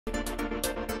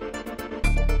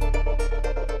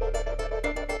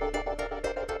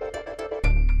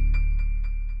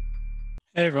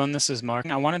Hey everyone, this is Mark.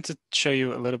 I wanted to show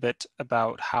you a little bit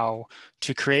about how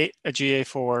to create a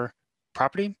GA4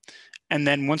 property. And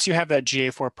then once you have that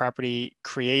GA4 property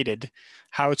created,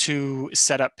 how to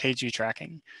set up page view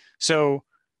tracking. So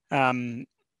um,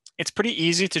 it's pretty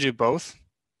easy to do both,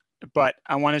 but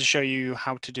I wanted to show you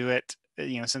how to do it,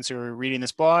 since you're reading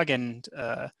this blog and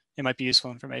it might be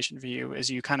useful information for you as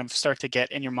you kind of start to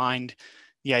get in your mind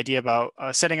the idea about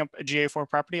setting up a GA4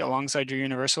 property alongside your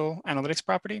universal analytics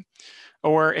property.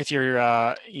 Or if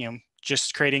you're,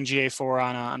 just creating GA4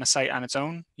 on a site on its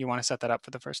own, you want to set that up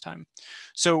for the first time.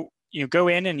 So you go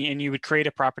in and you would create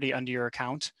a property under your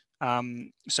account.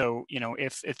 So,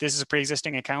 if this is a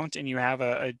pre-existing account and you have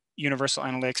a universal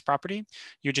analytics property,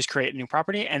 you just create a new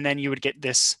property and then you would get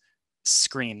this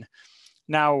screen.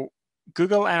 Now,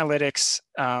 Google Analytics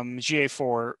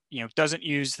GA4, doesn't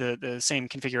use the same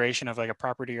configuration of like a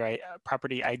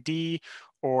property ID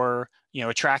or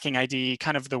a tracking ID,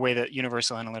 kind of the way that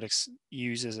Universal Analytics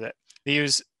uses it. They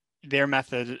use their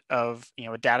method of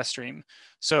a data stream.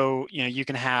 So you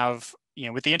can have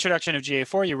with the introduction of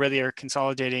GA4, you really are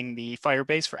consolidating the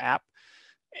Firebase for app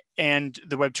and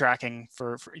the web tracking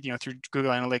for through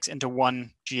Google Analytics into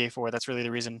one GA4. That's really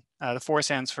the reason. The 4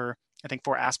 stands for, I think,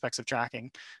 4 aspects of tracking.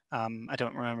 I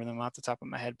don't remember them off the top of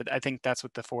my head, but I think that's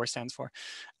what the 4 stands for.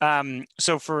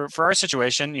 So for our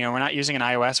situation, we're not using an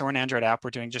iOS or an Android app. We're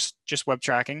doing just web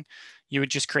tracking. You would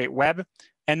just create web.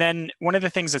 And then one of the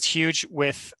things that's huge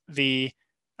with the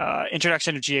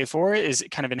introduction of GA4 is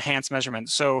kind of enhanced measurement.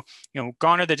 So,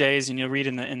 gone are the days, and you'll read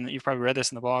you've probably read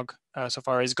this in the blog so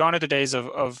far, is gone are the days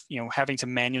of having to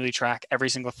manually track every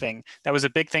single thing. That was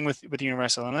a big thing with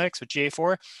Universal Analytics. With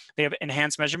GA4, they have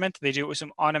enhanced measurement. They do it with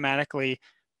some automatically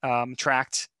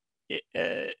tracked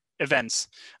events,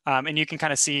 and you can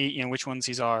kind of see which ones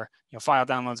these are. File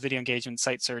downloads, video engagement,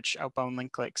 site search, outbound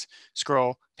link clicks,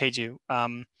 scroll, page view.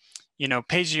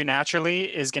 Page view naturally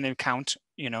is going to count.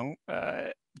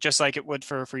 Just like it would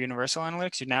for Universal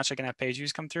Analytics, you're naturally going to have page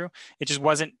views come through. It just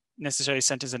wasn't necessarily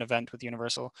sent as an event with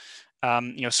Universal.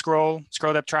 Scroll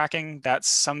depth tracking, that's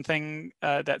something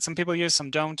that some people use,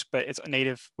 some don't, but it's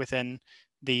native within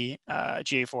the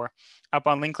GA4.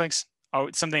 Outbound link clicks,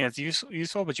 it's something that's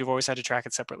useful, but you've always had to track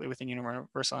it separately within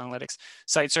Universal Analytics.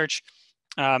 Site search,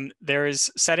 there is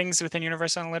settings within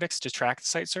Universal Analytics to track the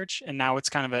site search, and now it's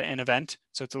kind of an event,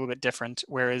 so it's a little bit different,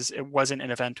 whereas it wasn't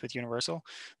an event with Universal.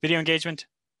 Video engagement,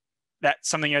 that's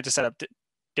something you had to set up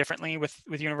differently with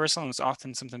Universal, and it's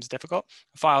often sometimes difficult.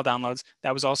 File downloads,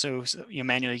 that was also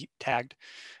manually tagged.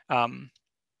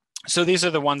 So these are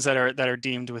the ones that are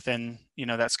deemed within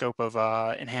that scope of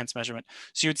enhanced measurement.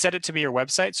 So you'd set it to be your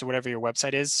website, so whatever your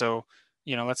website is. So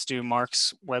let's do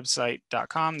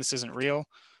markswebsite.com. This isn't real.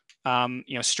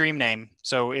 Stream name,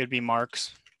 so it'd be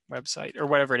Mark's website or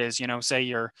whatever it is. Say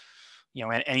your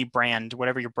any brand,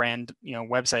 whatever your brand,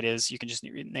 website is, you can just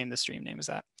name the stream name as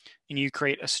that. And you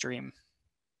create a stream.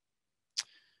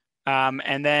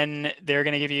 And then they're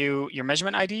going to give you your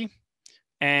measurement ID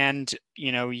and,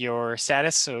 your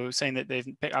status. So saying that they've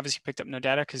obviously picked up no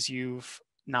data because you've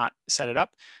not set it up.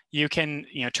 You can,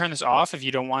 turn this off if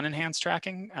you don't want enhanced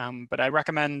tracking. But I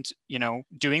recommend,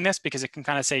 doing this because it can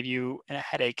kind of save you a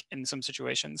headache in some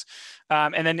situations.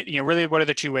 And then, really, what are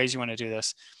the 2 ways you want to do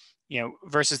this?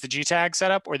 Versus the GTAG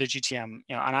setup or the GTM,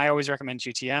 and I always recommend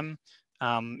GTM,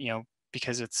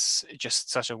 because it's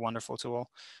just such a wonderful tool.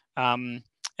 And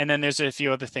then there's a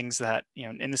few other things that,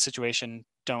 in this situation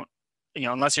don't,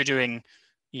 unless you're doing,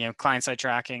 client-side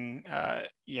tracking,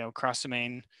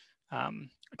 cross-domain,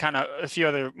 kind of a few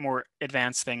other more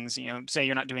advanced things, say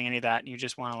you're not doing any of that and you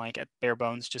just want to, like, at bare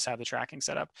bones, just have the tracking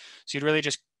set up. So you'd really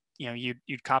just,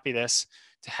 you'd copy this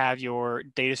to have your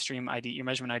data stream ID, your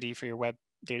measurement ID for your web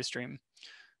data stream.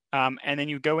 And then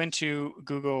you go into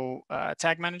Google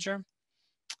Tag Manager.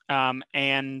 I'm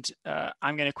going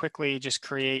to quickly just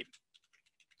create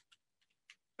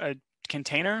a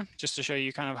container just to show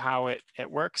you kind of how it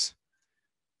works.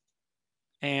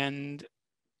 And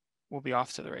we'll be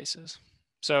off to the races.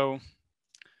 So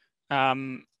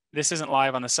this isn't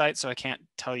live on the site, so I can't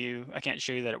show you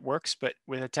that it works, but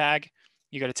with a tag,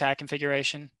 you go to tag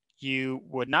configuration. You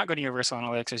would not go to Universal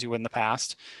Analytics as you would in the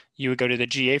past. You would go to the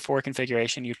GA4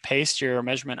 configuration. You'd paste your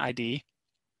measurement ID,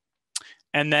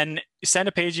 and then send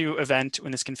a page view event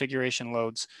when this configuration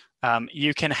loads.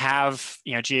 You can have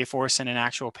GA4 send an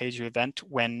actual page view event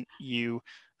when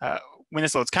when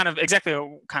this loads. Kind of exactly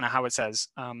how it says.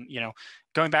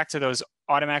 Going back to those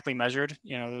automatically measured,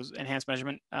 those enhanced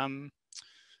measurement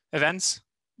events,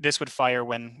 this would fire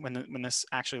when this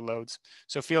actually loads.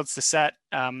 So fields to set,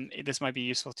 this might be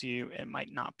useful to you. It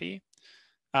might not be.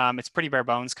 It's pretty bare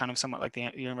bones, kind of somewhat like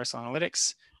the Universal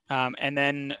Analytics. and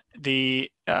then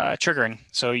the triggering.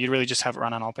 So you really just have it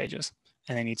run on all pages,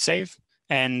 and then you'd save,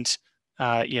 and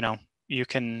you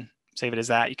can save it as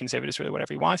that. You can save it as really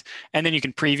whatever you want, and then you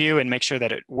can preview and make sure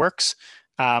that it works.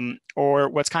 Or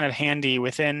what's kind of handy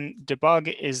within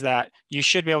debug is that you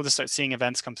should be able to start seeing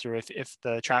events come through if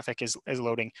the traffic is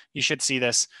loading. You should see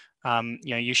this.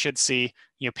 You should see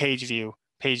page view,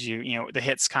 the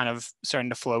hits kind of starting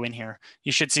to flow in here.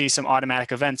 You should see some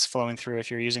automatic events flowing through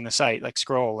if you're using the site, like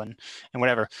scroll and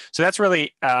whatever. So that's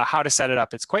really how to set it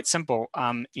up. It's quite simple.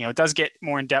 It does get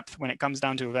more in depth when it comes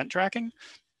down to event tracking,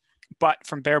 but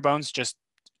from bare bones, just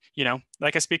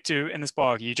like I speak to in this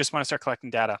blog, you just want to start collecting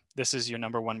data. This is your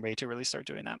 #1 way to really start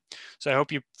doing that. So I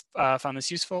hope you found this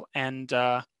useful, and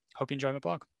hope you enjoy my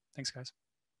blog. Thanks, guys.